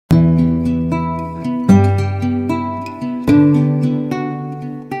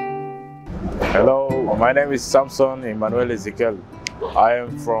My name is Samson Emmanuel Ezekiel. I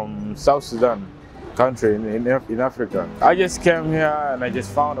am from South Sudan country in Africa. I just came here and I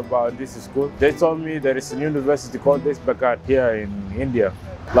just found about this school. They told me there is a university called Desh Bhagat here in India.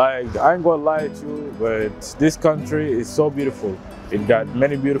 Like, I ain't gonna lie to you, but this country is so beautiful. It got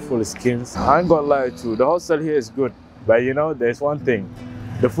many beautiful skins. I ain't gonna lie to you, the hostel here is good. But you know, there's one thing.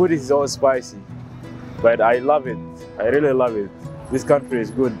 The food is all spicy. But I love it. I really love it. This country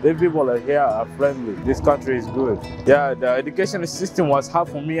is good. The people here are friendly. This country is good. Yeah, the education system was hard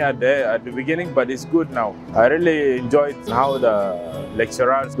for me at the beginning, but it's good now. I really enjoyed how the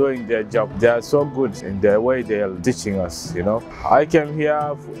lecturers doing their job. They are so good in the way they are teaching us, you know. I came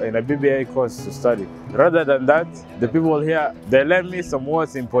here in a BBA course to study. Rather than that, the people here, they learn me some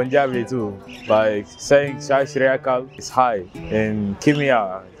words in Punjabi too, like saying Shai Shri Akal is hi. In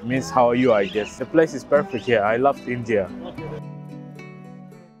Kimia, it means how are you, I guess. The place is perfect here. I love India.